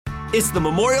It's the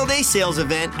Memorial Day sales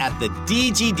event at the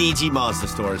DGDG Mazda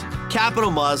stores.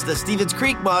 Capital Mazda, Stevens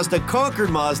Creek Mazda, Concord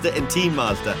Mazda, and Team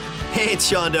Mazda. Hey, it's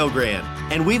Sean Delgrand.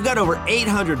 And we've got over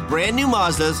 800 brand new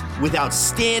Mazdas with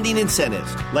outstanding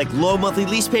incentives, like low monthly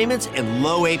lease payments and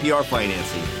low APR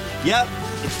financing. Yep,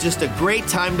 it's just a great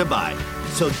time to buy.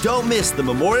 So don't miss the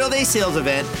Memorial Day sales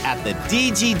event at the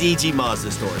DGDG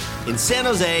Mazda stores in San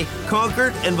Jose,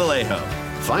 Concord, and Vallejo.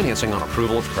 Financing on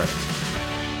approval of credit.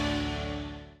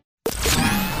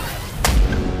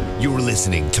 You're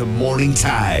listening to Morning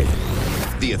Tide,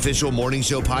 the official morning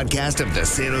show podcast of the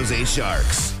San Jose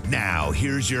Sharks. Now,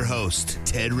 here's your host,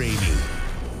 Ted Ramey.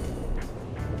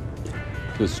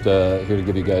 Just here to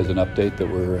give you guys an update that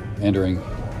we're entering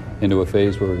into a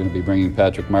phase where we're going to be bringing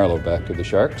Patrick Marleau back to the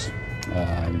Sharks,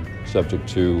 subject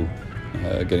to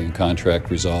getting a contract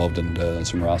resolved and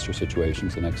some roster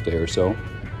situations the next day or so.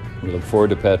 We look forward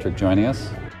to Patrick joining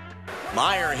us.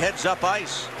 Meyer heads up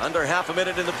ice. Under half a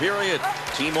minute in the period.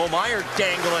 Timo Meyer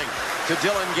dangling to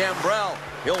Dylan Gambrell.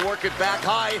 He'll work it back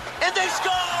high, and they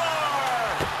score!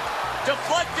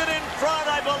 Deflected in front,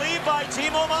 I believe, by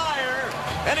Timo Meyer,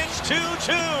 and it's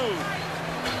 2-2.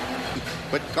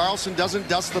 But Carlson doesn't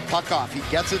dust the puck off. He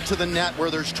gets it to the net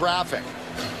where there's traffic.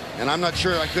 And I'm not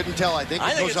sure. I couldn't tell. I think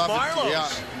it goes it's off. Marleau's.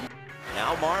 Yeah.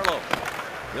 Now Marleau.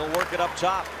 He'll work it up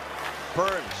top.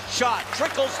 Burns, shot,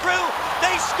 trickles through,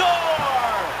 they score!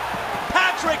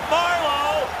 Patrick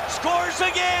Marleau scores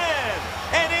again,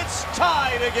 and it's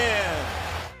tied again.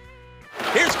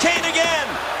 Here's Kane again,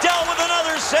 Dell with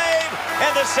another save,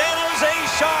 and the San Jose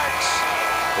Sharks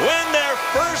win their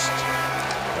first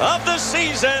of the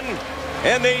season,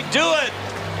 and they do it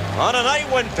on a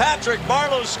night when Patrick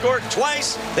Marleau scored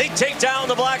twice. They take down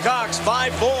the Blackhawks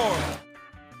 5-4.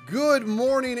 Good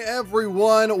morning,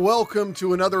 everyone. Welcome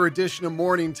to another edition of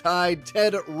Morning Tide.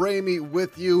 Ted Ramey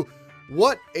with you.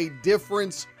 What a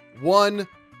difference 1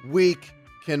 week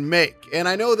can make. And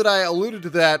I know that I alluded to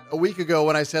that a week ago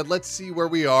when I said, let's see where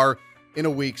we are in a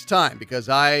week's time, because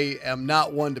I am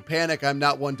not one to panic. I'm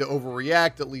not one to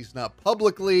overreact, at least not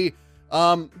publicly.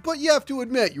 But you have to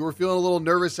admit, you were feeling a little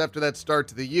nervous after that start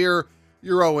to the year.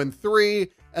 You're 0-3,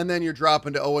 and then you're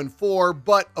dropping to 0-4.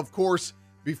 But, of course,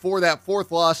 before that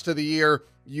fourth loss to the year,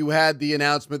 you had the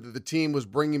announcement that the team was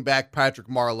bringing back Patrick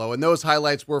Marleau, and those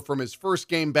highlights were from his first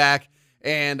game back.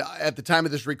 And at the time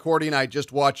of this recording, I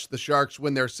just watched the Sharks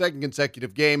win their second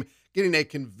consecutive game, getting a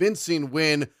convincing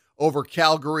win over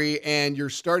Calgary, and you're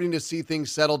starting to see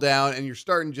things settle down, and you're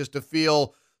starting just to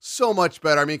feel so much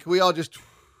better. I mean, can we all just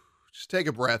take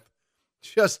a breath?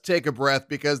 Just take a breath,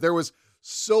 because there was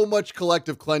so much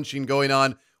collective clenching going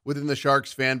on within the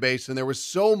Sharks fan base, and there was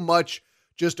so much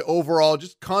just overall,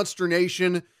 just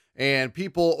consternation and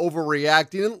people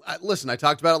overreacting. And listen, I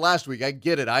talked about it last week. I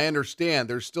get it. I understand.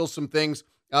 There's still some things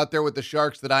out there with the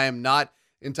Sharks that I am not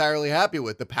entirely happy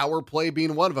with. The power play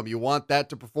being one of them. You want that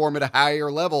to perform at a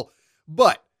higher level.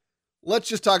 But let's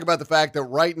just talk about the fact that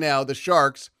right now the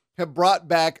Sharks have brought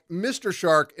back Mr.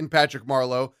 Shark and Patrick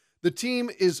Marleau. The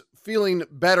team is feeling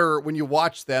better when you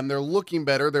watch them. They're looking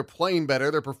better. They're playing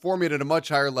better. They're performing at a much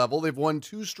higher level. They've won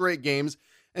 2 straight games.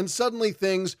 And suddenly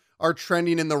things are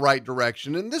trending in the right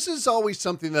direction. And this is always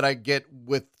something that I get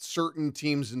with certain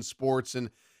teams in sports. And,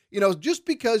 just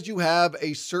because you have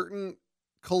a certain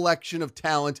collection of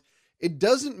talent, it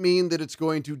doesn't mean that it's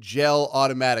going to gel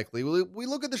automatically. We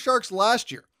look at the Sharks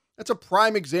last year. That's a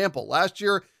prime example. Last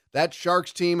year, that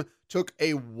Sharks team took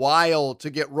a while to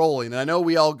get rolling. And I know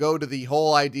we all go to the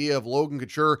whole idea of Logan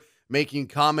Couture making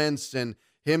comments and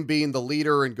him being the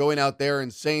leader and going out there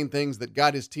and saying things that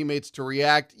got his teammates to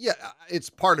react. Yeah, it's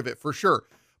part of it for sure.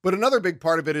 But another big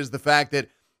part of it is the fact that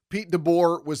Pete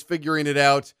DeBoer was figuring it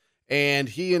out, and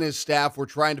he and his staff were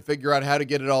trying to figure out how to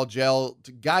get it all gel.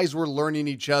 Guys were learning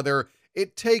each other.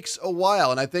 It takes a while.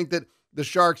 And I think that the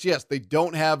Sharks, yes, they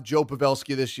don't have Joe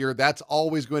Pavelski this year. That's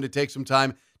always going to take some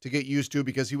time to get used to,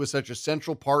 because he was such a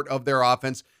central part of their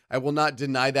offense. I will not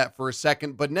deny that for a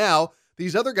second. But now,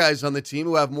 these other guys on the team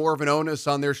who have more of an onus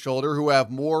on their shoulder, who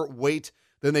have more weight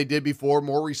than they did before,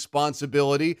 more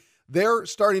responsibility, they're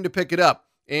starting to pick it up.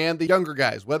 And the younger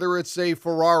guys, whether it's a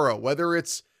Ferraro, whether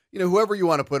it's, whoever you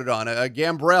want to put it on, a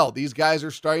Gambrell, these guys are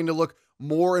starting to look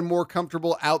more and more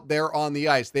comfortable out there on the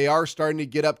ice. They are starting to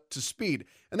get up to speed.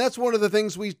 And that's one of the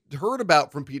things we heard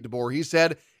about from Pete DeBoer. He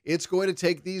said it's going to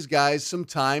take these guys some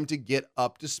time to get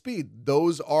up to speed.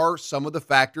 Those are some of the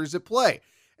factors at play.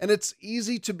 And it's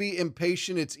easy to be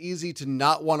impatient. It's easy to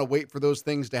not want to wait for those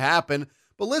things to happen.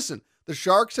 But listen, the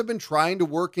Sharks have been trying to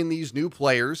work in these new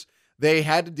players. They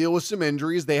had to deal with some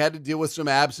injuries. They had to deal with some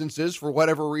absences for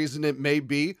whatever reason it may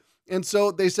be. And so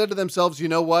they said to themselves, you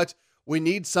know what? We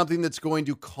need something that's going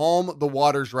to calm the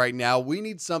waters right now. We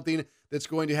need something that's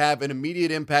going to have an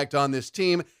immediate impact on this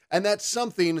team, and that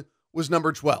something was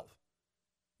number 12. It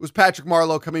was Patrick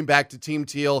Marleau coming back to Team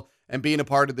Teal and being a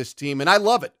part of this team, and I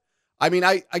love it. I mean,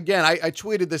 I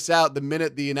tweeted this out the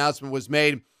minute the announcement was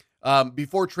made.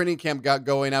 Before training camp got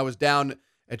going, I was down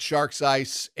at Sharks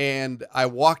Ice, and I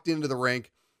walked into the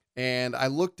rink, and I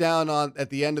looked down at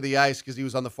the end of the ice because he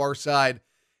was on the far side,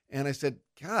 and I said,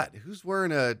 God, who's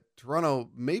wearing a Toronto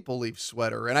Maple Leaf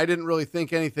sweater? And I didn't really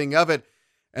think anything of it.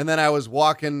 And then I was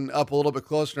walking up a little bit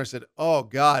closer, and I said, oh,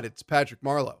 God, it's Patrick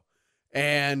Marleau.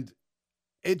 And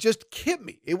it just hit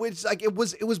me. It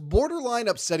was borderline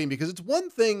upsetting, because it's one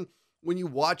thing when you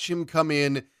watch him come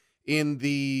in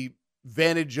the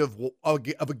vantage of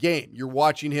a game. You're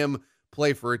watching him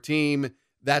play for a team.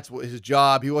 That's what his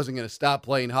job. He wasn't going to stop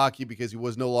playing hockey because he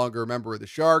was no longer a member of the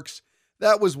Sharks.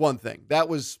 That was one thing. That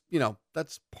was,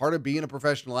 that's part of being a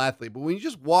professional athlete. But when you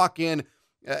just walk in,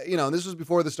 this was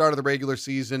before the start of the regular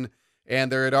season,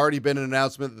 and there had already been an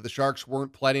announcement that the Sharks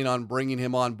weren't planning on bringing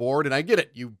him on board. And I get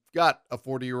it. You've got a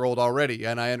 40-year-old already,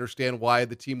 and I understand why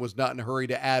the team was not in a hurry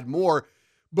to add more.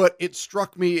 But it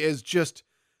struck me as just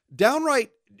downright,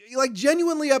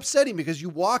 genuinely upsetting, because you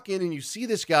walk in and you see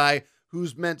this guy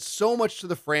who's meant so much to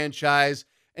the franchise,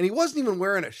 and he wasn't even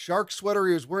wearing a Shark sweater.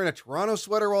 He was wearing a Toronto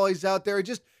sweater while he's out there.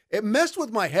 It messed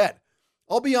with my head.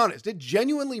 I'll be honest. It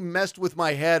genuinely messed with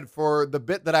my head for the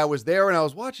bit that I was there, and I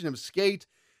was watching him skate,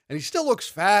 and he still looks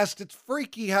fast. It's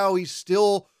freaky how he's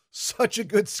still such a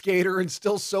good skater and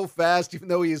still so fast, even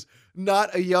though he's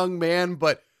not a young man.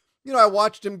 But, I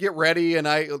watched him get ready, and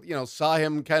I, saw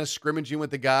him kind of scrimmaging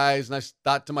with the guys, and I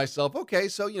thought to myself, okay,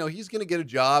 so, he's going to get a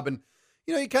job. And,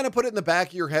 you kind of put it in the back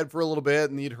of your head for a little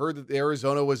bit, and you'd heard that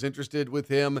Arizona was interested with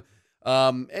him,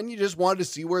 and you just wanted to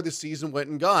see where the season went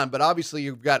and gone. But obviously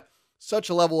you've got such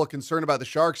a level of concern about the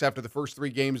Sharks after the first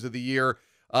 3 games of the year,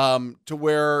 to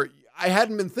where I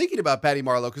hadn't been thinking about Patty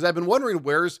Marleau, because I've been wondering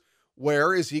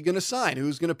where is he going to sign?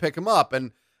 Who's going to pick him up?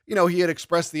 And, he had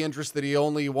expressed the interest that he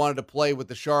only wanted to play with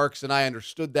the Sharks, and I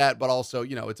understood that, but also,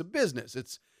 it's a business.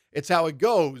 It's how it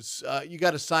goes. You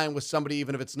got to sign with somebody,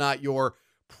 even if it's not your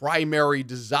primary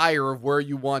desire of where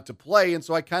you want to play. And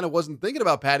so I kind of wasn't thinking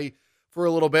about Patty for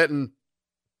a little bit, and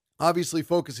obviously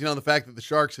focusing on the fact that the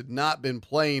Sharks had not been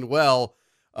playing well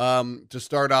to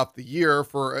start off the year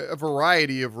for a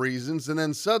variety of reasons. And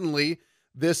then suddenly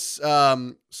this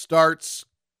starts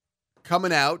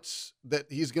coming out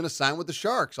that he's going to sign with the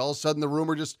Sharks. All of a sudden the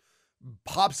rumor just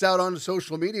pops out onto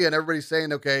social media, and everybody's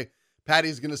saying, okay,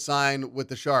 Patty's going to sign with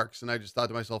the Sharks. And I just thought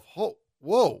to myself,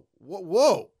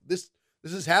 whoa, this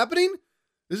is happening?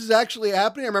 This is actually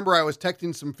happening? I remember I was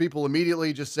texting some people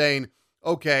immediately just saying,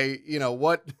 okay,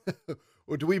 what?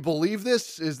 Do we believe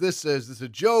this? Is this a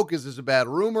joke? Is this a bad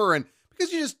rumor? And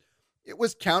because it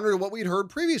was counter to what we'd heard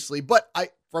previously. But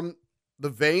from the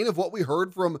vein of what we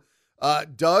heard from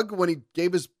Doug when he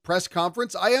gave his press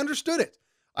conference, I understood it.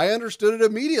 I understood it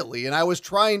immediately. And I was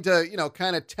trying to,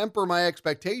 kind of temper my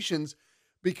expectations,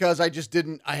 because I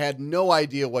had no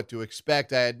idea what to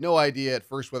expect. I had no idea at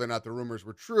first whether or not the rumors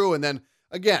were true. And then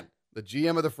again, the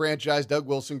GM of the franchise, Doug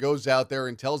Wilson, goes out there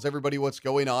and tells everybody what's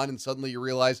going on. And suddenly you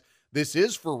realize this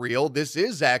is for real. This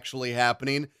is actually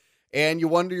happening. And you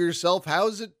wonder to yourself,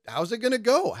 how's it going to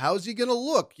go? How's he going to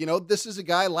look? This is a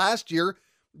guy last year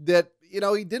that,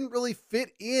 he didn't really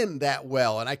fit in that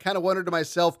well. And I kind of wondered to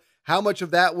myself how much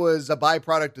of that was a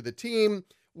byproduct of the team,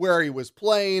 where he was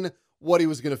playing, what he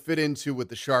was going to fit into with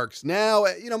the Sharks. Now,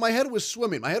 my head was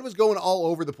swimming. My head was going all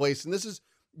over the place. And this is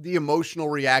the emotional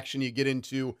reaction you get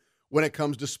into when it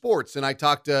comes to sports. And I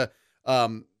talked to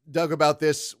Doug about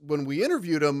this when we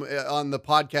interviewed him on the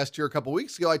podcast here a couple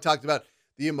weeks ago. I talked about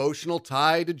the emotional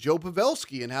tie to Joe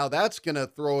Pavelski and how that's going to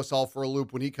throw us all for a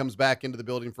loop when he comes back into the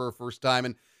building for a first time.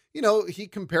 And, he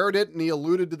compared it, and he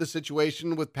alluded to the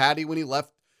situation with Patty when he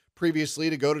left previously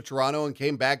to go to Toronto and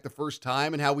came back the first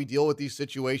time, and how we deal with these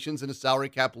situations in a salary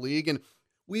cap league. And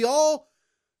we all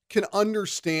can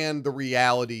understand the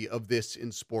reality of this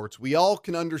in sports. We all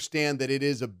can understand that it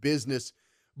is a business,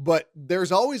 but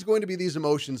there's always going to be these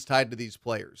emotions tied to these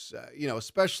players,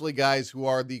 especially guys who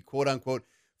are the quote unquote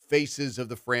faces of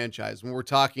the franchise. When we're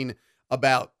talking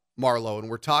about Marleau, and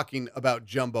we're talking about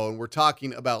Jumbo, and we're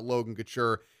talking about Logan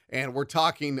Couture, and we're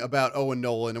talking about Owen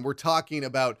Nolan, and we're talking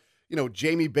about,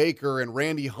 Jamie Baker and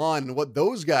Randy Hahn, and what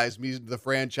those guys mean to the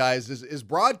franchise is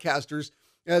broadcasters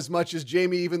as much as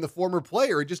Jamie, even the former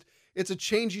player. It's a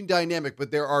changing dynamic,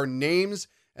 but there are names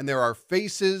and there are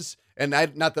faces, and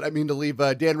not that I mean to leave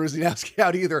Dan Rusanowski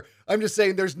out either. I'm just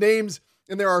saying there's names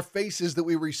and there are faces that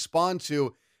we respond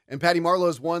to. And Patty Marleau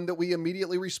is one that we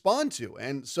immediately respond to.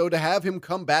 And so to have him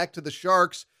come back to the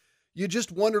Sharks, you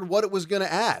just wondered what it was going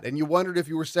to add. And you wondered if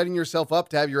you were setting yourself up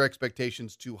to have your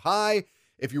expectations too high,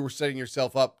 if you were setting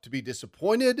yourself up to be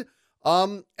disappointed.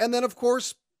 And then, of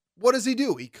course, what does he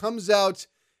do? He comes out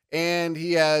and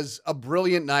he has a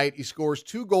brilliant night. He scores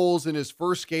 2 goals in his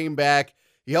first game back.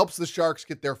 He helps the Sharks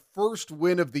get their first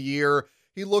win of the year.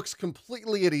 He looks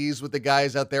completely at ease with the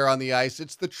guys out there on the ice.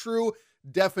 It's the true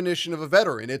definition of a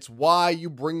veteran. It's why you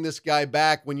bring this guy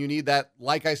back when you need that,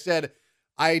 like I said,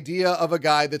 idea of a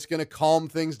guy that's going to calm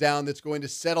things down, that's going to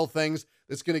settle things,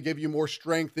 that's going to give you more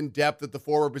strength and depth at the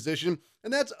forward position.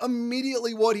 And that's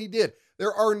immediately what he did.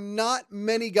 There are not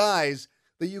many guys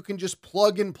that you can just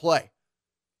plug and play,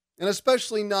 and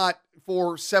especially not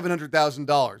for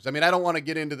 $700,000. I mean, I don't want to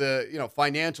get into the,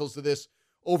 financials of this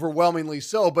overwhelmingly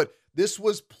so, but this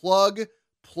was plug,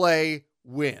 play,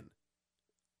 win.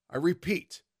 I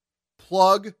repeat,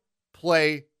 plug,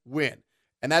 play, win.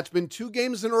 And that's been 2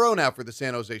 games in a row now for the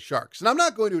San Jose Sharks. And I'm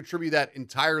not going to attribute that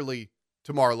entirely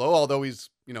to Marleau, although he's,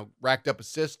 racked up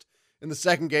assists in the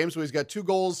second game. So he's got 2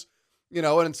 goals,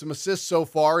 and some assists so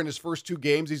far in his first 2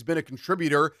 games. He's been a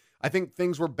contributor. I think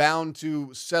things were bound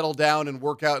to settle down and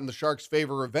work out in the Sharks'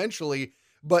 favor eventually.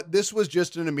 But this was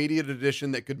just an immediate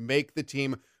addition that could make the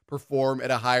team perform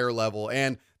at a higher level.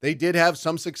 And they did have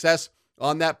some success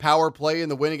on that power play in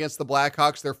the win against the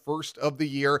Blackhawks, their first of the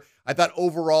year. I thought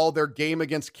overall their game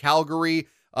against Calgary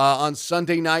on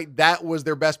Sunday night, that was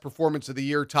their best performance of the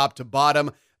year, top to bottom.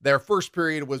 Their first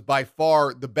period was by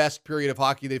far the best period of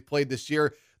hockey they've played this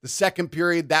year. The second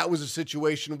period, that was a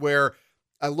situation where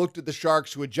I looked at the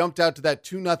Sharks, who had jumped out to that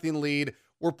 2-0 lead,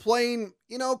 were playing,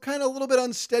 kind of a little bit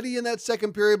unsteady in that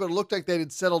second period, but it looked like they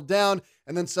had settled down.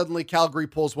 And then suddenly Calgary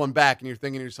pulls one back, and you're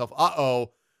thinking to yourself,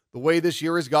 the way this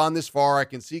year has gone this far, I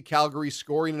can see Calgary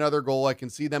scoring another goal. I can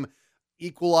see them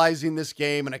equalizing this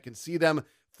game, and I can see them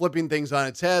flipping things on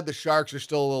its head. The Sharks are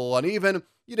still a little uneven.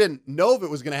 You didn't know if it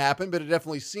was going to happen, but it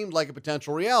definitely seemed like a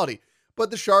potential reality.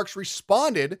 But the Sharks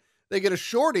responded. They get a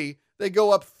shorty. They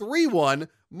go up 3-1.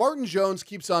 Martin Jones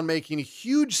keeps on making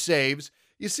huge saves.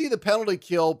 You see the penalty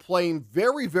kill playing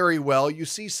very, very well. You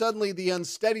see suddenly the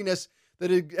unsteadiness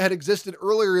that had existed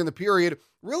earlier in the period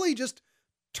really just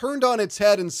turned on its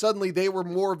head, and suddenly they were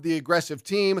more of the aggressive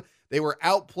team. They were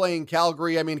outplaying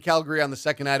Calgary. I mean, Calgary on the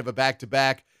second night of a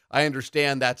back-to-back. I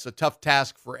understand that's a tough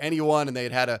task for anyone, and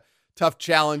they'd had a tough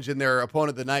challenge in their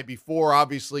opponent the night before,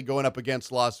 obviously going up against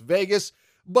Las Vegas.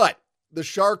 But the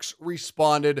Sharks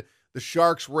responded. The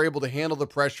Sharks were able to handle the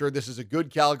pressure. This is a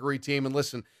good Calgary team. And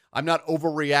listen, I'm not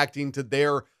overreacting to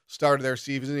their start of their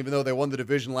season, even though they won the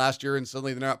division last year and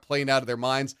suddenly they're not playing out of their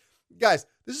minds. Guys,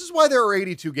 this is why there are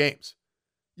 82 games.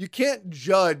 You can't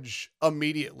judge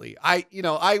immediately. I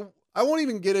won't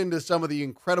even get into some of the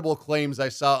incredible claims I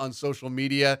saw on social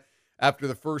media after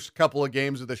the first couple of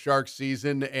games of the Sharks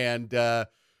season and,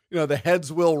 the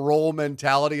heads will roll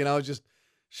mentality. And I was just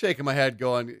shaking my head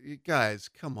going, guys,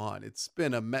 come on. It's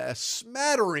been a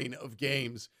smattering of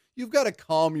games. You've got to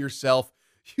calm yourself.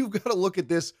 You've got to look at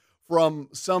this from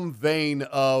some vein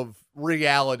of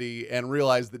reality and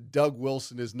realize that Doug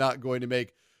Wilson is not going to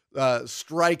make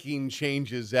striking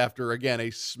changes after, again, a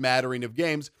smattering of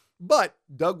games. But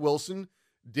Doug Wilson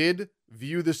did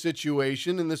view the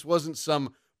situation, and this wasn't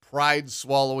some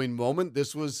pride-swallowing moment.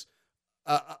 This was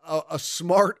a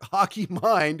smart hockey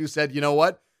mind who said, you know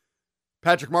what?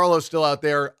 Patrick Marleau's still out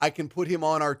there. I can put him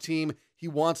on our team. He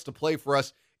wants to play for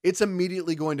us. It's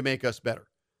immediately going to make us better.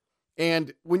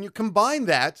 And when you combine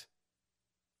that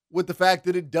with the fact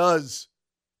that it does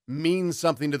mean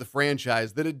something to the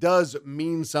franchise, that it does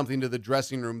mean something to the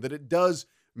dressing room, that it does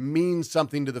mean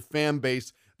something to the fan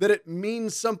base, that it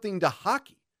means something to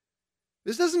hockey.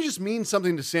 This doesn't just mean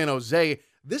something to San Jose.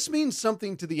 This means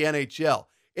something to the NHL.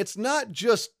 It's not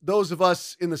just those of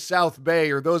us in the South Bay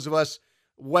or those of us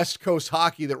West Coast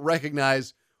hockey that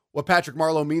recognize what Patrick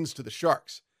Marleau means to the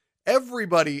Sharks.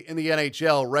 Everybody in the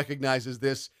NHL recognizes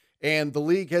this, and the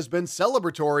league has been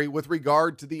celebratory with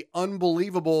regard to the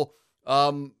unbelievable,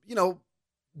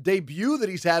 debut that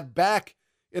he's had back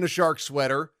in a Sharks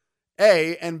sweater,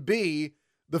 A, and B,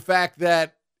 the fact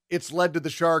that it's led to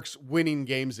the Sharks winning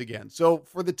games again. So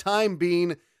for the time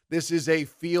being, this is a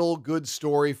feel-good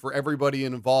story for everybody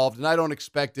involved, and I don't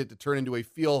expect it to turn into a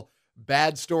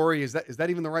feel-bad story. Is that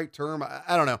even the right term?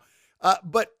 I don't know.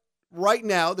 But right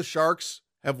now, the Sharks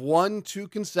have won 2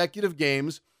 consecutive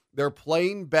games. They're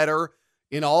playing better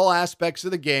in all aspects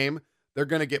of the game. They're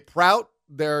going to get Prout,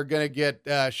 they're going to get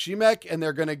Shemek, and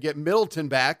they're going to get Middleton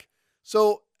back.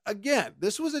 So, again,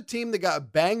 this was a team that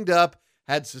got banged up,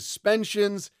 had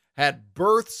suspensions, had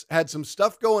berths, had some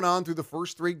stuff going on through the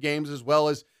first 3 games, as well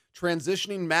as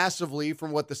transitioning massively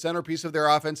from what the centerpiece of their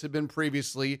offense had been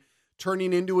previously,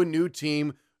 turning into a new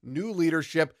team, new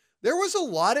leadership. There was a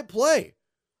lot at play.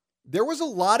 There was a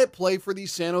lot at play for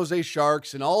these San Jose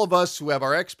Sharks, and all of us who have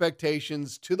our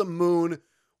expectations to the moon,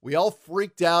 we all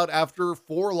freaked out after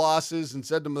 4 losses and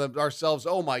said to ourselves,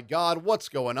 oh my God, what's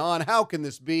going on? How can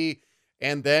this be?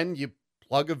 And then you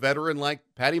plug a veteran like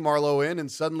Patty Marleau in,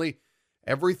 and suddenly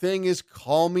everything is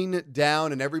calming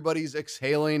down and everybody's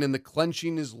exhaling and the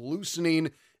clenching is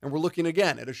loosening. And we're looking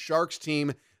again at a Sharks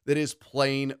team that is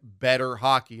playing better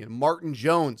hockey. And Martin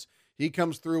Jones, he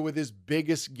comes through with his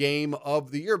biggest game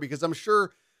of the year, because I'm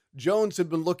sure Jones had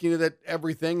been looking at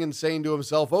everything and saying to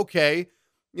himself, okay,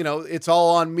 it's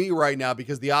all on me right now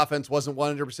because the offense wasn't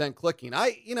 100% clicking.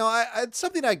 It's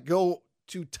something I go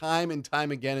to time and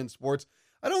time again in sports.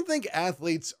 I don't think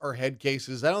athletes are head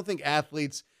cases. I don't think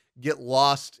athletes get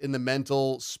lost in the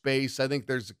mental space. I think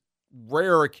there's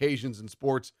rare occasions in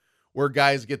sports where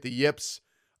guys get the yips.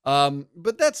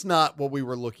 But that's not what we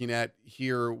were looking at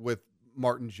here with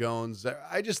Martin Jones.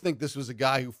 I just think this was a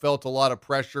guy who felt a lot of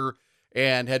pressure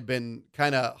and had been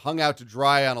kind of hung out to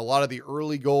dry on a lot of the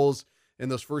early goals in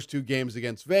those first 2 games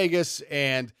against Vegas.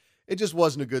 And it just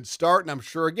wasn't a good start. And I'm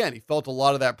sure, again, he felt a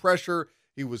lot of that pressure.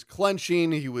 He was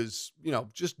clenching. He was,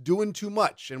 just doing too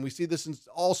much. And we see this in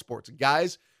all sports.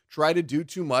 Guys try to do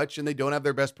too much and they don't have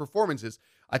their best performances.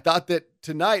 I thought that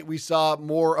tonight we saw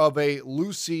more of a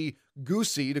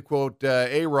loosey-goosey, to quote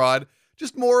A-Rod,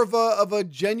 just more of a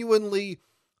genuinely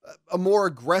a more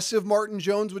aggressive Martin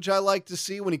Jones, which I like to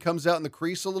see when he comes out in the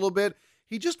crease a little bit.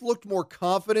 He just looked more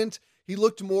confident. He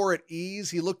looked more at ease.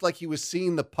 He looked like he was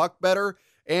seeing the puck better.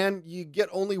 And you get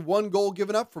only 1 goal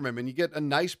given up from him, and you get a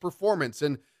nice performance.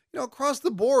 And, across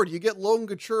the board, you get Logan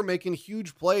Couture making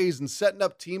huge plays and setting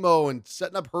up Timo and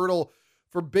setting up Hertl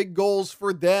for big goals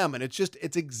for them. And it's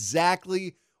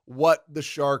exactly what the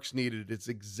Sharks needed. It's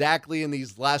exactly in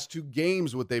these last 2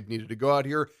 games what they've needed to go out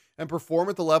here and perform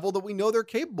at the level that we know they're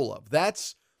capable of.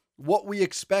 That's what we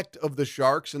expect of the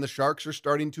Sharks, and the Sharks are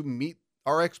starting to meet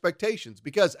our expectations.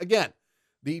 Because, again,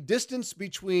 the distance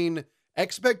between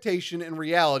expectation and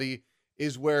reality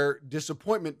is where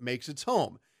disappointment makes its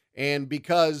home. And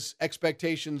because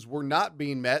expectations were not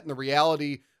being met and the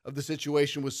reality of the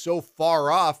situation was so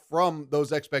far off from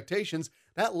those expectations,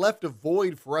 that left a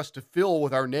void for us to fill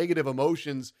with our negative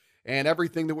emotions and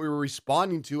everything that we were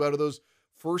responding to out of those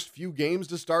first few games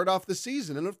to start off the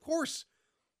season. And of course,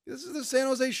 this is the San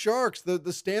Jose Sharks.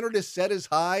 The standard is set as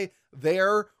high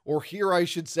there, or here I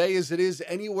should say, as it is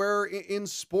anywhere in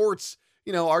sports,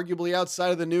 arguably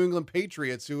outside of the New England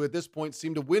Patriots, who at this point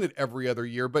seem to win it every other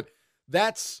year. But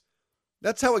that's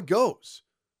how it goes.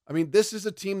 I mean, this is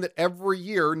a team that every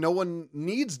year, no one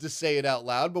needs to say it out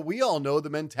loud, but we all know the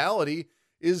mentality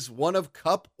is one of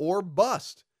cup or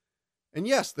bust. And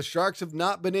yes, the Sharks have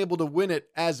not been able to win it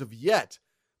as of yet.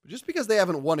 But just because they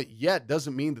haven't won it yet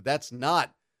doesn't mean that that's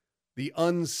not the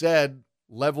unsaid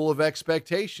level of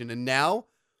expectation. And now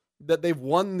that they've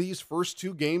won these first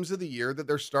 2 games of the year, that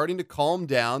they're starting to calm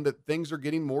down, that things are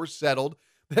getting more settled,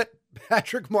 that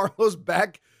Patrick Marleau's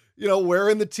back,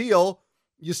 wearing the teal,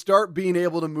 you start being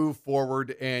able to move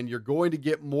forward, and you're going to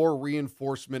get more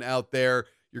reinforcement out there.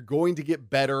 You're going to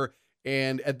get better.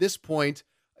 And at this point,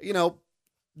 DeBoer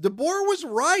was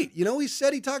right.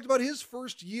 He talked about his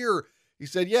first year. He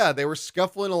said, yeah, they were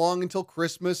scuffling along until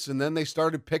Christmas, and then they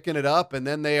started picking it up, and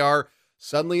then they are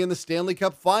suddenly in the Stanley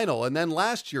Cup final. And then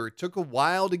last year, it took a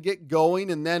while to get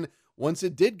going. And then once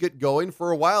it did get going,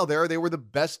 for a while there, they were the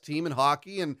best team in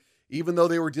hockey. And even though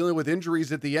they were dealing with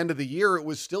injuries at the end of the year, it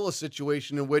was still a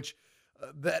situation in which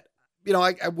I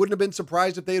wouldn't have been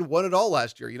surprised if they had won it all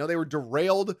last year. They were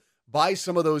derailed by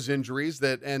some of those injuries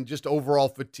and just overall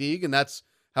fatigue. And that's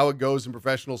how it goes in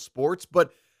professional sports.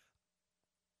 But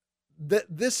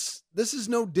this is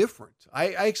no different. I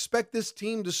expect this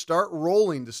team to start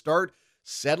rolling, to start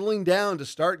settling down, to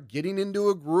start getting into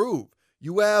a groove.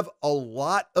 You have a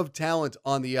lot of talent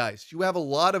on the ice. You have a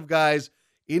lot of guys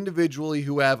individually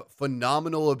who have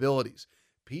phenomenal abilities.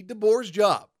 Pete DeBoer's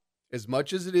job, as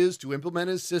much as it is to implement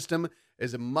his system,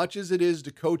 as much as it is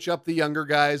to coach up the younger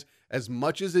guys, as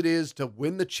much as it is to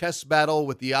win the chess battle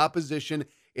with the opposition,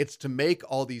 it's to make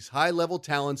all these high-level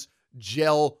talents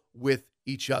gel with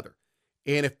each other.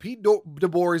 And if Pete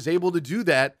DeBoer is able to do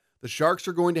that, the Sharks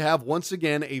are going to have, once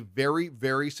again, a very,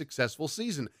 very successful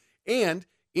season. And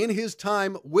in his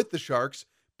time with the Sharks,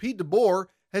 Pete DeBoer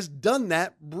has done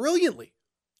that brilliantly.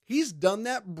 He's done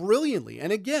that brilliantly.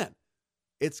 And again,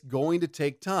 it's going to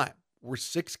take time. We're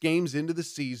 6 games into the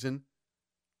season.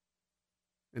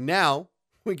 And now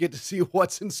we get to see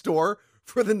what's in store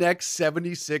for the next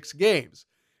 76 games.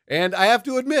 And I have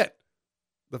to admit,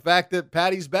 the fact that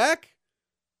Patty's back,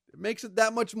 it makes it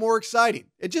that much more exciting.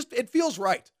 It feels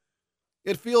right.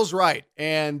 It feels right.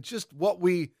 And just what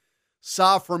we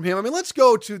saw from him. I mean, let's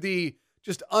go to the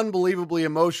just unbelievably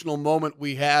emotional moment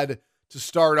we had to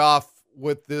start off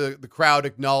with the crowd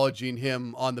acknowledging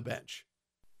him on the bench.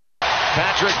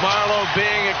 Patrick Marleau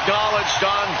being acknowledged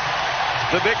on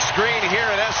the big screen here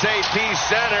at SAP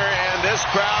Center, and this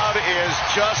crowd is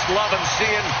just loving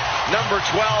seeing number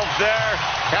 12 there.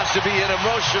 Has to be an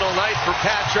emotional night for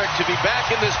Patrick to be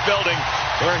back in this building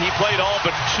where he played all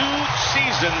but 2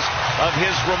 seasons of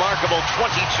his remarkable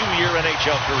 22-year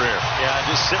NHL career. Yeah,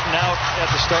 just sitting out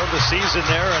at the start of the season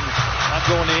there and not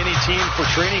going to any team for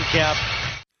training camp.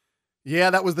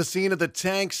 Yeah, that was the scene of the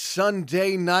Tank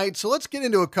Sunday night. So let's get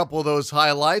into a couple of those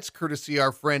highlights, courtesy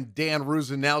our friend Dan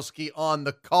Rusanowski on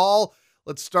the call.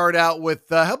 Let's start out with,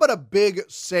 how about a big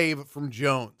save from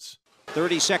Jones?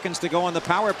 30 seconds to go on the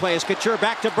power play as Couture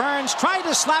back to Burns, trying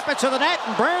to slap it to the net,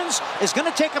 and Burns is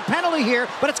going to take a penalty here,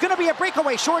 but it's going to be a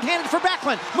breakaway, shorthanded for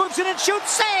Backlund, moves it and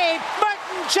shoots, save,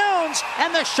 Martin Jones,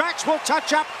 and the Sharks will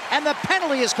touch up, and the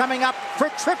penalty is coming up for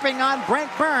tripping on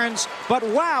Brent Burns, but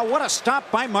wow, what a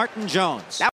stop by Martin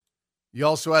Jones. You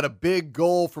also had a big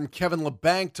goal from Kevin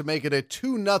Labanc to make it a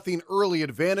 2-0 early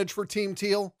advantage for Team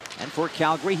Teal. And for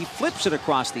Calgary, he flips it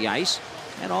across the ice,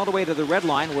 and all the way to the red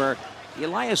line where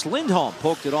Elias Lindholm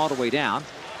poked it all the way down.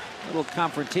 A little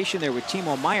confrontation there with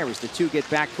Timo Meier as the two get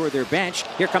back toward their bench.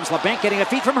 Here comes Labanc getting a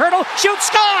feed from Hertl. Shoot,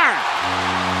 score!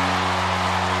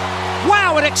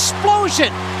 Wow, an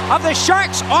explosion of the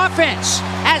Sharks offense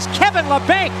as Kevin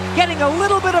Labanc getting a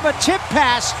little bit of a tip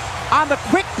pass on the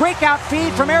quick breakout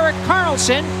feed from Erik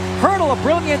Karlsson. Hertl, a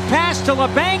brilliant pass to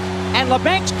Labanc, and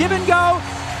Labanc's give and go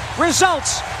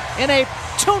results in a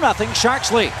 2-0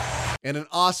 Sharks lead. And an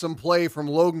awesome play from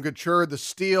Logan Couture, the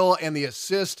steal and the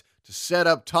assist to set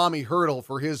up Tommy Hertl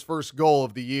for his first goal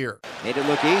of the year. Made it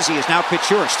look easy as now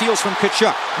Couture steals from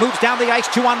Tkachuk. Moves down the ice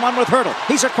 2-on-1 with Hertl.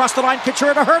 He's across the line,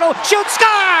 Couture to Hertl. Shoot,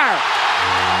 score!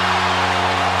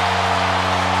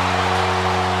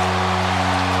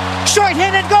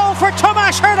 Short-handed goal for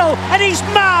Tomas Hertl, and he's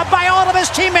mobbed by all of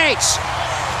his teammates.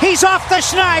 He's off the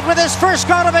schneid with his first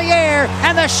goal of the year,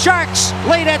 and the Sharks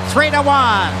lead it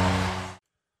 3-1.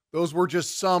 Those were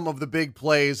just some of the big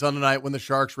plays on the night when the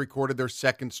Sharks recorded their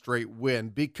second straight win.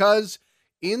 Because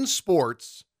in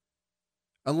sports,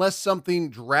 unless something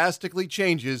drastically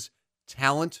changes,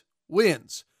 talent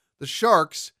wins. The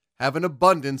Sharks have an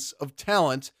abundance of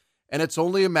talent, and it's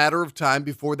only a matter of time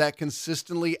before that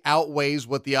consistently outweighs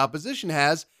what the opposition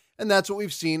has, and that's what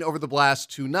we've seen over the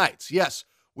last 2 nights. Yes,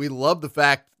 we love the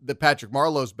fact that Patrick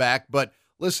Marleau's back, but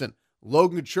listen,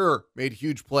 Logan Couture made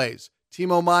huge plays.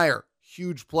 Timo Meier,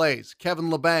 huge plays. Kevin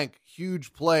Labanc,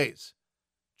 huge plays.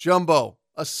 Jumbo,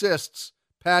 assists.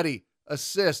 Patty,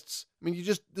 assists. I mean,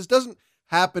 this doesn't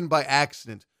happen by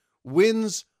accident.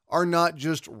 Wins are not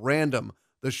just random.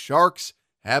 The Sharks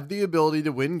have the ability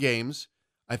to win games.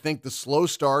 I think the slow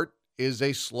start is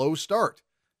a slow start.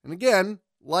 And again,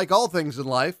 like all things in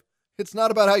life, it's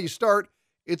not about how you start,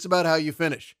 it's about how you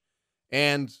finish.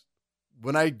 And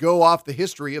when I go off the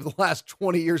history of the last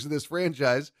 20 years of this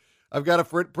franchise, I've got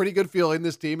a pretty good feeling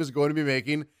this team is going to be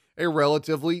making a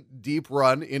relatively deep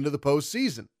run into the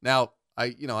postseason. Now,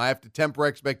 I have to temper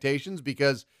expectations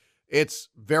because it's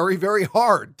very, very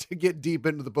hard to get deep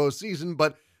into the postseason,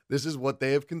 but this is what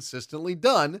they have consistently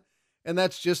done, and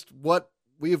that's just what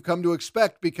we have come to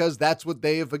expect because that's what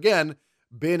they have, again,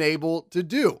 been able to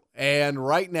do. And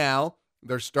right now,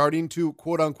 they're starting to,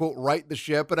 quote-unquote, right the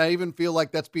ship, and I even feel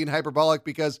like that's being hyperbolic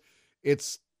because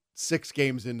it's 6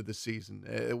 games into the season.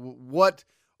 What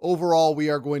overall we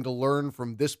are going to learn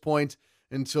from this point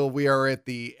until we are at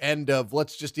the end of,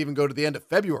 let's just even go to the end of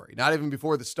February, not even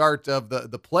before the start of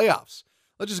the playoffs.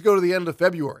 Let's just go to the end of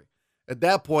February. At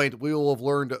that point, we will have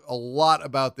learned a lot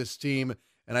about this team,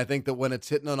 and I think that when it's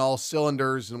hitting on all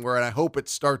cylinders, and where I hope it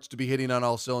starts to be hitting on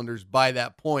all cylinders by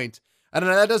that point, I don't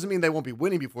know, that doesn't mean they won't be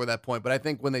winning before that point, but I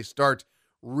think when they start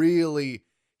really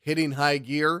hitting high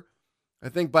gear, I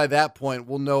think by that point,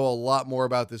 we'll know a lot more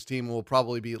about this team, and we'll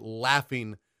probably be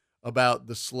laughing about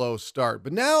the slow start.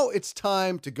 But now it's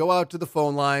time to go out to the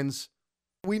phone lines.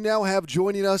 We now have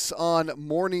joining us on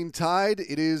Morning Tide,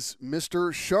 it is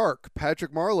Mr. Shark,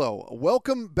 Patrick Marleau.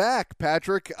 Welcome back,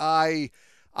 Patrick. I'm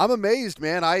amazed,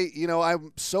 man.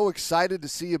 I'm so excited to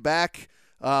see you back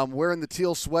wearing the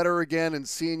teal sweater again and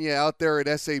seeing you out there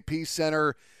at SAP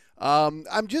Center.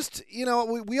 I'm just,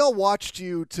 we all watched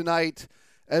you tonight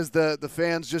as the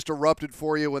fans just erupted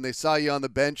for you when they saw you on the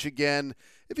bench again.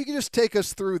 if you could just take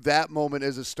us through that moment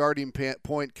as a starting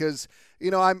point, because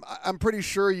I'm pretty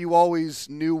sure you always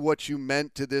knew what you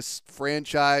meant to this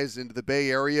franchise and to the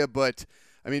Bay Area, but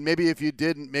I mean, maybe if you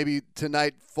didn't, maybe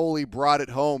tonight fully brought it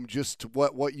home just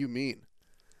what you mean.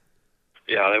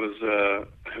 Yeah, it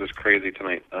was crazy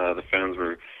tonight. The fans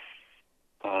were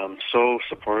so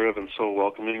supportive and so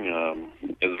welcoming.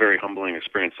 It was a very humbling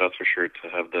experience, that's for sure, to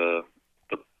have the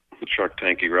Shark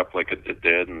Tank erupt like it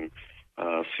did, and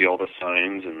see all the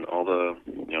signs and all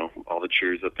the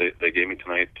cheers that they gave me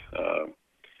tonight.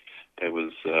 It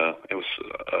was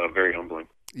very humbling.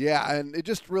 Yeah, and it's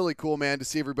just really cool, man, to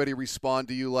see everybody respond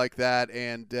to you like that.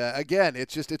 And again,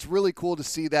 it's really cool to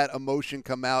see that emotion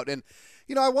come out. And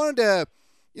I wanted to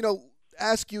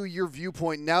ask you your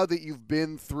viewpoint now that you've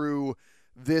been through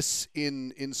this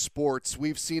in sports.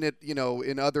 We've seen it,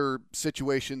 in other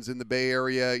situations in the Bay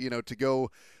Area, to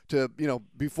go to,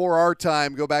 before our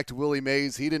time, go back to Willie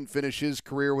Mays. He didn't finish his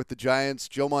career with the Giants.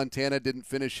 Joe Montana didn't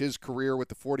finish his career with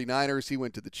the 49ers. He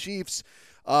went to the Chiefs.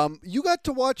 You got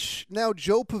to watch now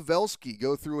Joe Pavelski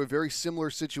go through a very similar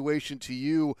situation to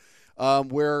you,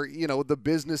 where, the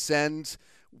business end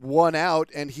won out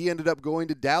and he ended up going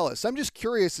to Dallas. I'm just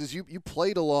curious, as you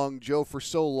played along Joe for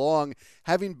so long,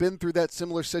 having been through that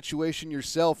similar situation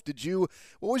yourself,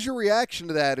 what was your reaction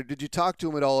to that, or did you talk to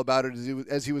him at all about it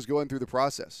as he was going through the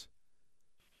process?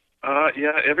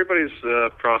 Yeah, everybody's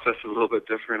process is a little bit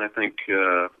different. I think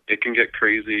it can get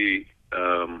crazy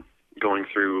going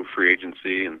through free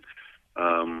agency and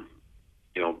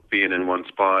being in one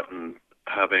spot and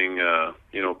having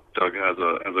Doug has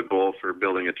a goal for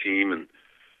building a team, and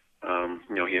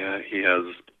he has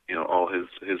all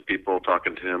his people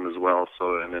talking to him as well.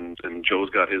 So and Joe's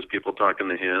got his people talking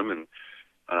to him, and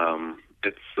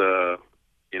it's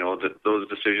those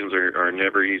decisions are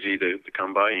never easy to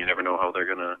come by. You never know how they're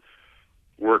gonna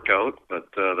work out, but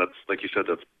that's, like you said,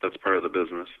 that's part of the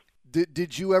business.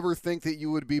 Did you ever think that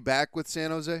you would be back with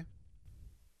San Jose?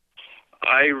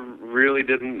 I really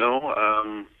didn't know.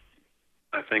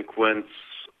 I think once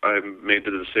I made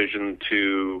the decision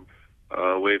to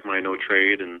waive my no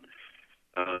trade and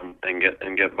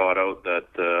get bought out,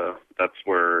 that's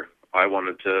where I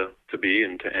wanted to be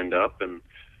and to end up. And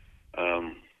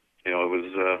it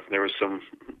was there was some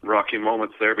rocky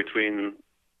moments there between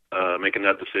making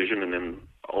that decision and then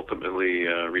ultimately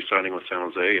re-signing with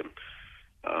San Jose. And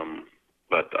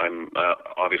but I'm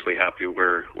obviously happy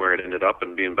where it ended up,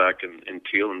 and being back in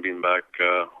Teal and being back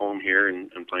home here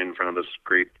and playing in front of this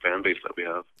great fan base that we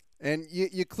have. And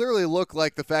you clearly look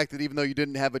like, the fact that even though you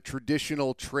didn't have a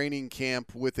traditional training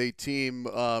camp with a team,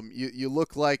 you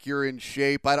look like you're in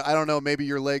shape. I don't know, maybe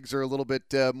your legs are a little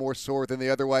bit more sore than they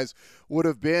otherwise would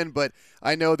have been, but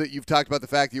I know that you've talked about the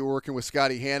fact that you were working with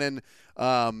Scotty Hannon,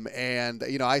 and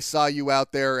I saw you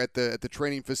out there at the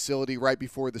training facility right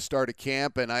before the start of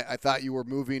camp, and I thought you were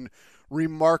moving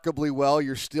remarkably well.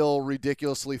 You're still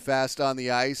ridiculously fast on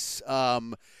the ice.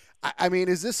 I mean,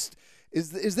 is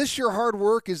this your hard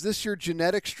work? Is this your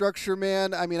genetic structure,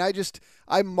 man? I mean,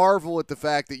 I marvel at the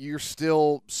fact that you're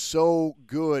still so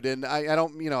good. And I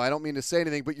don't mean to say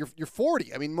anything, but you're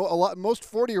 40. I mean, most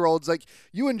 40-year-olds like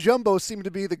you and Jumbo seem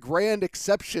to be the grand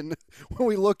exception when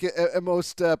we look at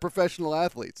most professional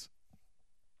athletes.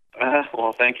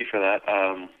 Well, thank you for that.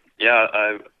 I'm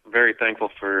very thankful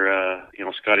for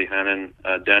Scotty Hannon,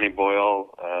 Danny Boyle,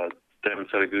 Devin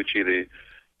Setaguchi.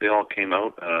 They all came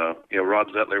out. Rob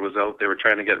Zettler was out. They were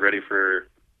trying to get ready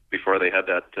before they had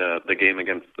that the game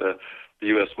against the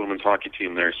U.S. women's hockey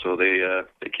team there. So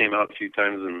they came out a few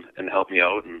times and helped me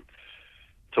out. And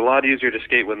it's a lot easier to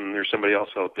skate when there's somebody else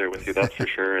out there with you, that's for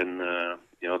sure. And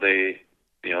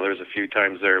there's a few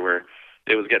times there where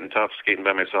it was getting tough skating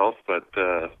by myself, but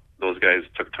those guys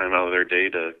took time out of their day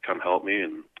to come help me,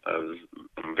 and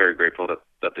I'm very grateful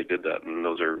that they did that. And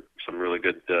those are some really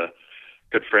good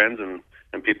friends and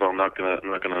people I'm not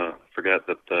gonna forget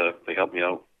that they helped me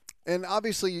out. And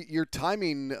obviously, your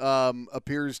timing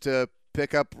appears to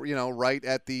pick up, right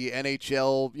at the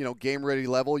NHL, game ready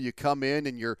level. You come in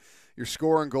and you're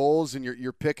scoring goals and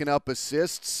you're picking up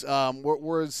assists.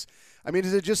 Whereas, I mean,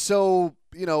 is it just so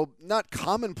not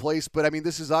commonplace? But I mean,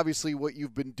 this is obviously what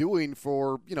you've been doing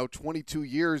for 22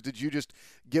 years. Did you just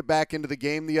get back into the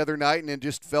game the other night and it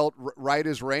just felt right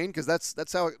as rain? Because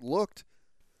that's how it looked.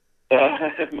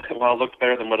 Well, it looked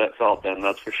better than what it felt then,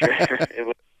 that's for sure. It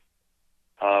was,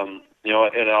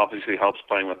 it obviously helps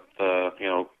playing with,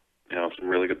 some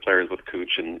really good players with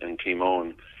Cooch and Timo,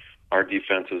 and our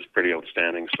defense is pretty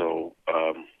outstanding. So,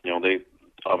 they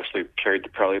obviously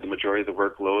carried probably the majority of the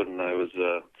workload, and I was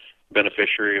a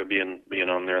beneficiary of being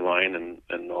on their line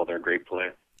and all their great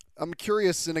play. I'm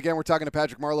curious, and again, we're talking to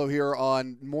Patrick Marleau here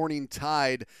on Morning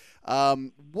Tide.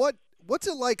 What's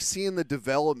it like seeing the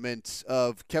development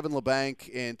of Kevin Labanc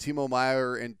and Timo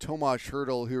Meier and Tomas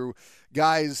Hertl, who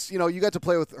guys, you got to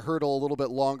play with Hertl a little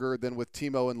bit longer than with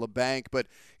Timo and Labanc, but,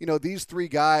 these three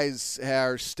guys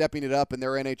are stepping it up in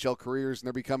their NHL careers and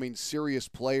they're becoming serious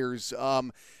players.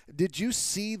 Did you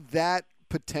see that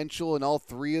potential in all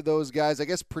three of those guys? I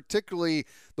guess particularly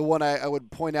the one I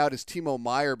would point out is Timo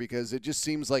Meier, because it just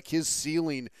seems like his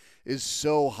ceiling is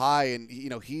so high, and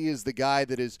he is the guy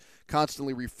that is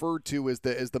constantly referred to as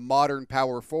the modern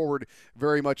power forward,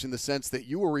 very much in the sense that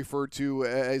you were referred to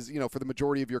as for the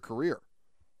majority of your career.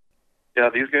 Yeah,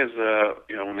 these guys,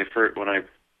 when I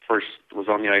first was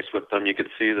on the ice with them, you could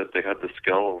see that they had the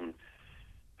skill and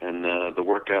the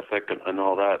work ethic and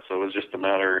all that. So it was just a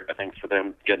matter, I think, for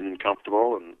them getting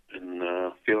comfortable and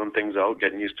feeling things out,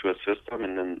 getting used to a system,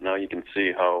 and then now you can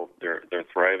see how they're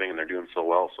thriving and they're doing so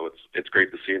well. So it's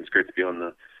great to see, and it's great to be on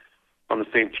the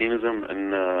same team as them.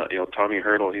 And Tommy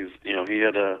Hertl, he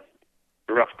had a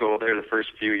rough go there the first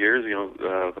few years,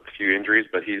 with a few injuries,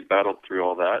 but he's battled through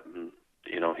all that, and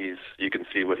you can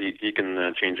see what he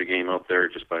can change a game out there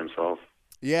just by himself.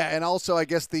 Yeah, and also I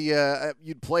guess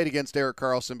you'd played against Erik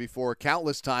Karlsson before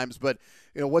countless times, but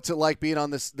what's it like being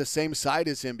on the same side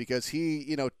as him, because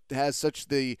he has such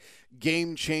the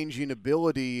game-changing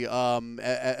ability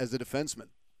as a defenseman.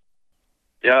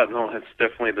 Yeah, no, it's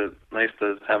definitely nice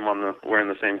to have him wearing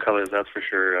the same colors. That's for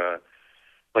sure.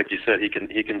 Like you said, he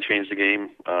can change the game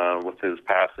with his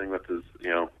passing, with his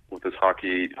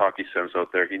hockey sense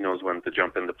out there. He knows when to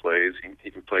jump into plays. He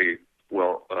can play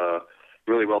well.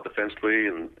 Really well defensively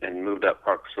and move that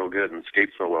puck so good and skate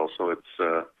so well. So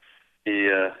it's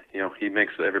he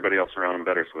makes everybody else around him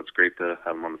better. So it's great to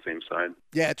have him on the same side.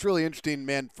 Yeah, it's really interesting,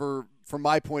 man. From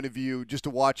my point of view, just to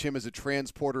watch him as a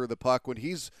transporter of the puck when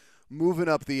he's moving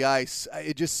up the ice,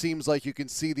 it just seems like you can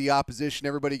see the opposition.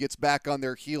 Everybody gets back on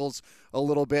their heels a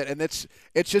little bit, and it's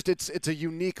a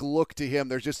unique look to him.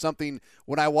 There's just something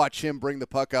when I watch him bring the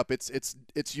puck up. It's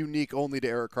unique only to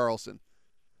Erik Karlsson.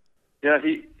 Yeah,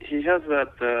 he has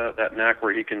that knack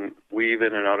where he can weave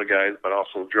in and out of guys, but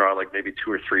also draw like maybe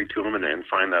two or three to him and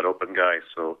find that open guy.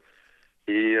 So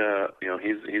he's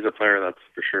a player, that's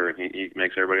for sure. And he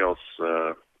makes everybody else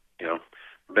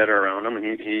better around him,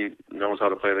 and he knows how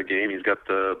to play the game. He's got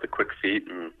the quick feet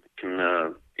and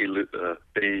can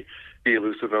be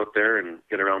elusive out there and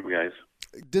get around guys.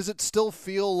 Does it still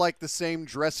feel like the same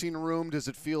dressing room? Does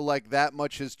it feel like that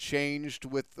much has changed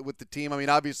with the team? I mean,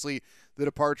 obviously, the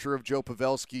departure of Joe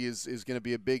Pavelski is going to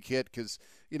be a big hit because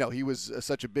he was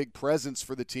such a big presence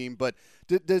for the team. But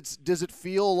does it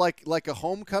feel like a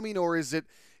homecoming, or is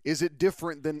it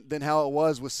different than how it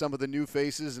was with some of the new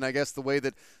faces? And I guess the way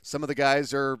that some of the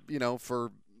guys are,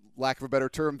 for lack of a better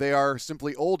term, they are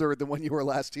simply older than when you were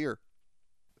last year.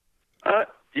 Yeah,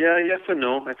 yes and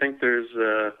no. I think there's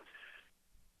a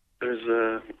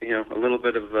little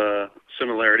bit of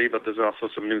similarity, but there's also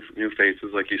some new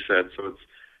faces, like you said. So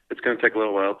it's going to take a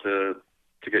little while to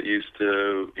get used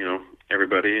to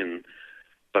everybody,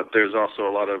 but there's also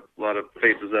a lot of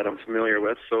faces that I'm familiar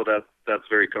with, so that's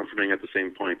very comforting at the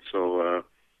same point. So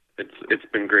it's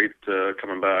been great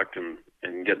coming back and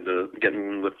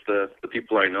getting with the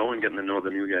people I know and getting to know the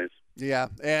new guys. Yeah,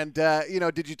 and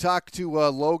did you talk to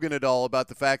Logan at all about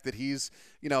the fact that he's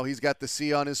got the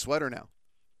C on his sweater now?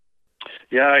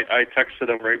 Yeah, I texted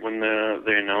him right when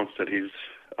they announced that he's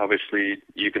obviously,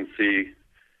 you can see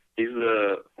he's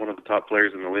one of the top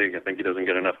players in the league. I think he doesn't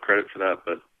get enough credit for that,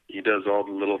 but he does all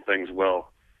the little things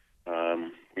well.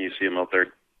 You see him out there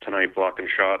tonight blocking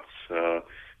shots,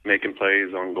 making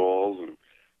plays on goals,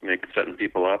 and setting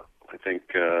people up. I think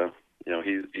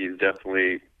he's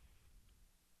definitely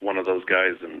one of those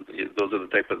guys, and those are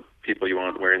the type of people you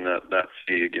want wearing that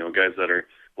C. Guys that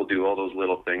will do all those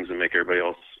little things and make everybody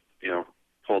else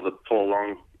pull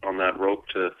along on that rope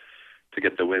to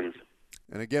get the wins.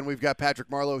 And again, we've got Patrick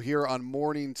Marleau here on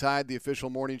Morning Tide, the official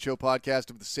morning show podcast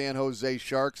of the San Jose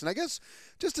Sharks. And I guess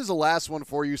just as a last one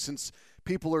for you, since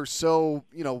people are so,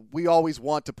 we always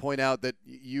want to point out that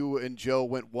you and Joe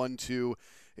went 1-2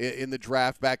 in the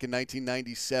draft back in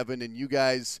 1997, and you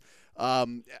guys,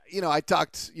 I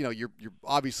talked, you're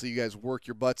obviously you guys work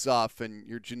your butts off and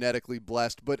you're genetically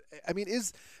blessed, but I mean,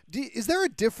 is there a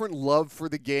different love for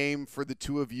the game for the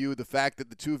two of you? The fact that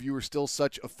the two of you are still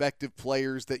such effective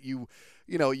players that you're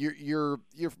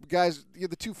guys, you're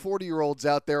the two 40-year-olds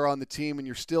out there on the team, and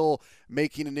you're still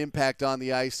making an impact on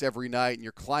the ice every night, and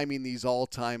you're climbing these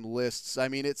all-time lists. I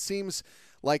mean, it seems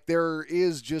like there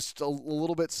is just a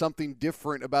little bit something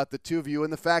different about the two of you,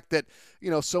 and the fact that,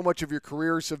 so much of your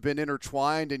careers have been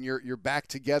intertwined and you're back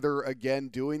together again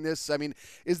doing this. I mean,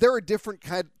 is there a different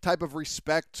type of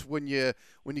respect when you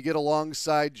get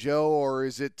alongside Joe, or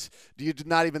do you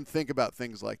not even think about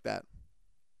things like that?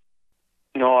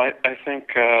 No, I think,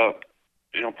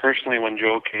 personally, when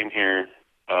Joe came here,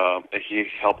 he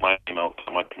helped my game out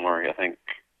so much more. I think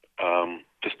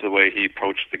just the way he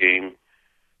approached the game,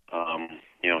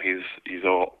 he's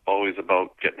always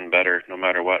about getting better, no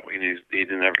matter what. He's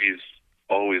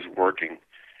always working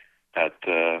at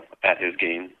his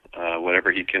game.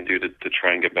 Whatever he can do to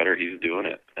try and get better, he's doing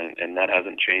it, and that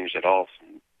hasn't changed at all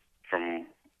from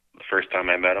the first time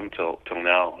I met him till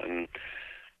now. And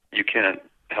you can't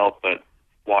help but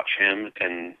watch him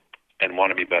and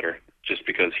want to be better, just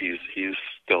because he's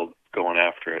still going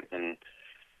after it. And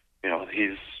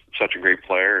he's such a great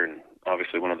player, and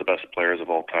obviously one of the best players of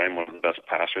all time, one of the best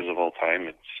passers of all time.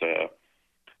 It's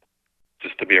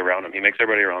just to be around him. He makes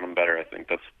everybody around him better. I think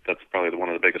that's probably one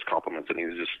of the biggest compliments. And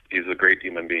he's a great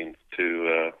human being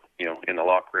to in the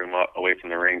locker room, away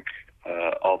from the rink,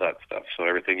 all that stuff. So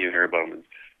everything you hear about him,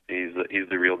 he's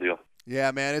the real deal.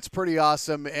 Yeah, man, it's pretty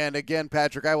awesome. And again,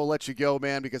 Patrick, I will let you go,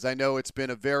 man, because I know it's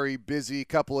been a very busy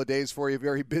couple of days for you, a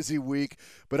very busy week.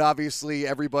 But obviously,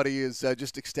 everybody is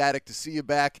just ecstatic to see you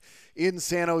back in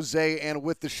San Jose and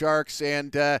with the Sharks.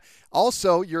 And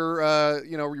also, your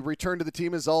return to the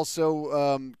team has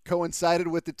also coincided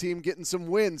with the team getting some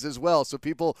wins as well. So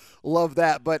people love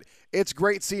that. But it's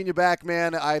great seeing you back,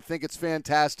 man. I think it's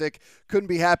fantastic. Couldn't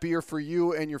be happier for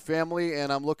you and your family,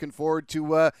 and I'm looking forward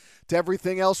to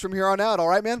everything else from here on out. All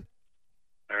right, man?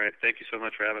 All right. Thank you so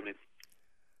much for having me.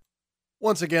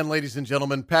 Once again, ladies and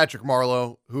gentlemen, Patrick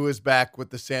Marleau, who is back with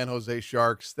the San Jose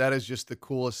Sharks. That is just the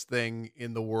coolest thing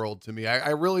in the world to me.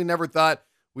 I really never thought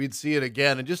we'd see it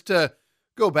again. And just to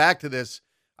go back to this,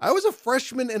 I was a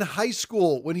freshman in high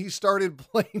school when he started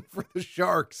playing for the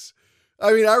Sharks.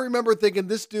 I mean, I remember thinking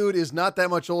this dude is not that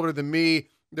much older than me.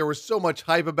 There was so much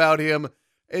hype about him.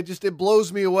 It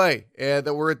blows me away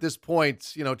that we're at this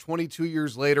point, 22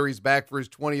 years later, he's back for his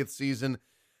 20th season.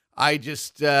 I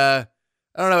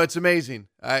don't know. It's amazing.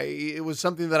 It was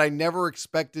something that I never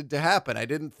expected to happen. I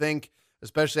didn't think,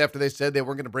 especially after they said they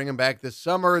weren't going to bring him back this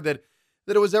summer, that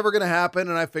it was ever going to happen.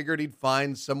 And I figured he'd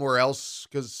find somewhere else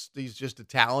because he's just a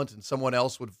talent, and someone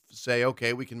else would say,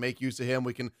 okay, we can make use of him.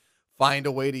 We can find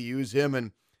a way to use him.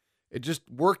 And it just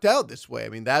worked out this way. I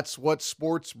mean, that's what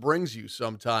sports brings you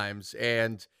sometimes.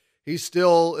 And he's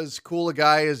still as cool a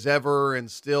guy as ever and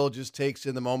still just takes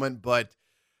in the moment. But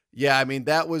yeah, I mean,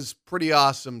 that was pretty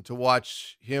awesome to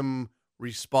watch him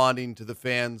responding to the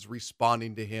fans,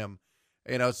 responding to him.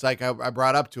 It's like I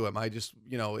brought up to him. I just,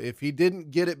 if he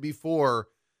didn't get it before,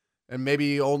 and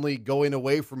maybe only going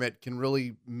away from it can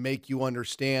really make you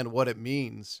understand what it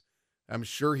means, I'm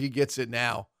sure he gets it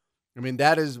now. I mean,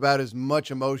 that is about as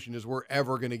much emotion as we're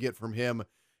ever going to get from him.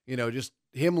 Just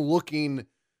him looking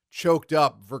choked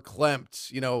up, verklempt,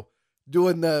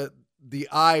 doing the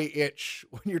eye itch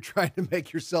when you're trying to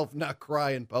make yourself not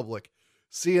cry in public.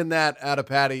 Seeing that out of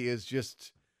Patty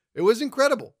it was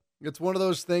incredible. It's one of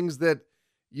those things that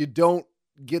you don't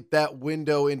get that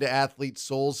window into athletes'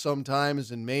 souls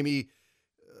sometimes, and maybe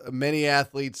many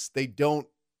athletes, they don't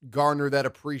garner that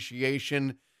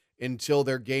appreciation until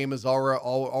their game has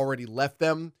already left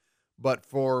them. But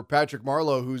for Patrick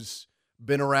Marleau, who's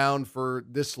been around for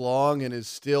this long and is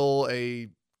still a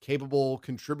capable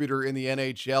contributor in the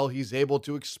NHL, he's able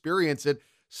to experience it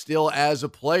still as a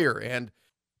player. And,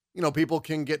 people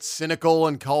can get cynical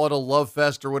and call it a love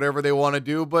fest or whatever they want to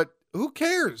do, but who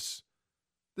cares?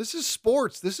 This is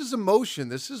sports. This is emotion.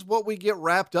 This is what we get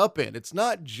wrapped up in. It's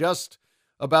not just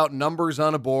about numbers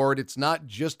on a board. It's not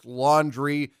just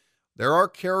laundry. There are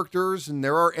characters and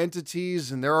there are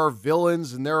entities and there are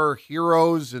villains and there are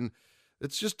heroes, and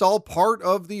it's just all part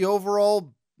of the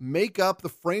overall makeup, the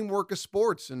framework of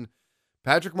sports. And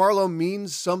Patrick Marleau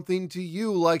means something to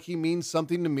you like he means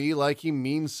something to me, like he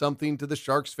means something to the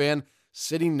Sharks fan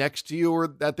sitting next to you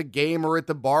or at the game or at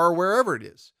the bar or wherever it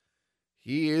is.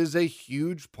 He is a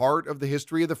huge part of the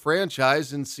history of the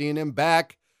franchise, and seeing him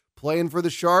back playing for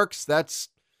the Sharks, that's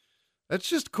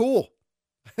just cool.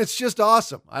 It's just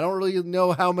awesome. I don't really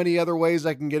know how many other ways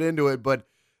I can get into it, but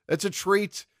it's a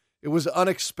treat. It was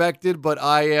unexpected, but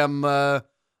I'm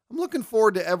looking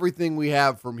forward to everything we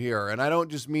have from here. And I don't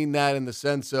just mean that in the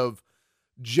sense of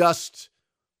just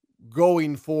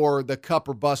going for the cup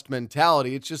or bust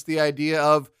mentality. It's just the idea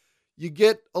of you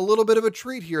get a little bit of a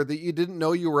treat here that you didn't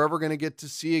know you were ever going to get to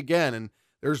see again. And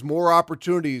there's more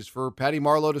opportunities for Patty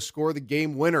Marleau to score the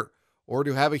game winner, or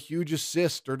to have a huge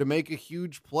assist or to make a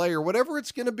huge play or whatever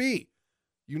it's going to be.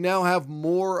 You now have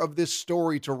more of this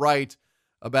story to write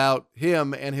about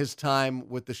him and his time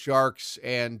with the Sharks,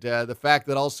 and the fact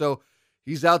that also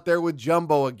he's out there with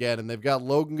Jumbo again, and they've got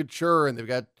Logan Couture, and they've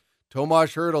got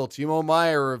Tomas Hertl, Timo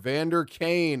Meier, Evander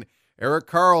Kane, Erik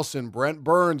Karlsson, Brent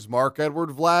Burns, Marc-Edouard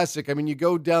Vlasic. I mean, you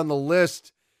go down the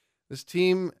list. This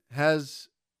team has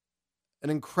an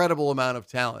incredible amount of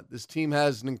talent. This team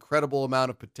has an incredible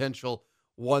amount of potential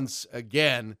once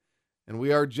again, and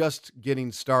we are just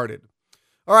getting started.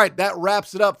 All right, that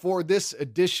wraps it up for this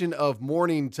edition of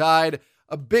Morning Tide.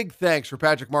 A big thanks for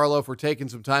Patrick Marleau for taking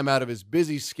some time out of his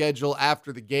busy schedule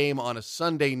after the game on a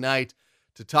Sunday night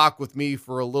to talk with me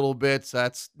for a little bit.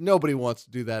 Nobody wants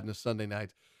to do that on a Sunday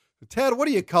night. Ted, what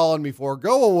are you calling me for?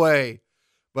 Go away.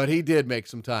 But he did make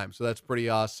some time, so that's pretty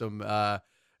awesome.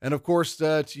 And, of course,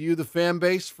 to you, the fan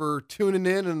base, for tuning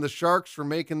in, and the Sharks for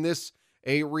making this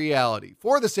a reality.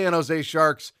 For the San Jose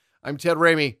Sharks, I'm Ted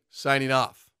Ramey, signing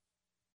off.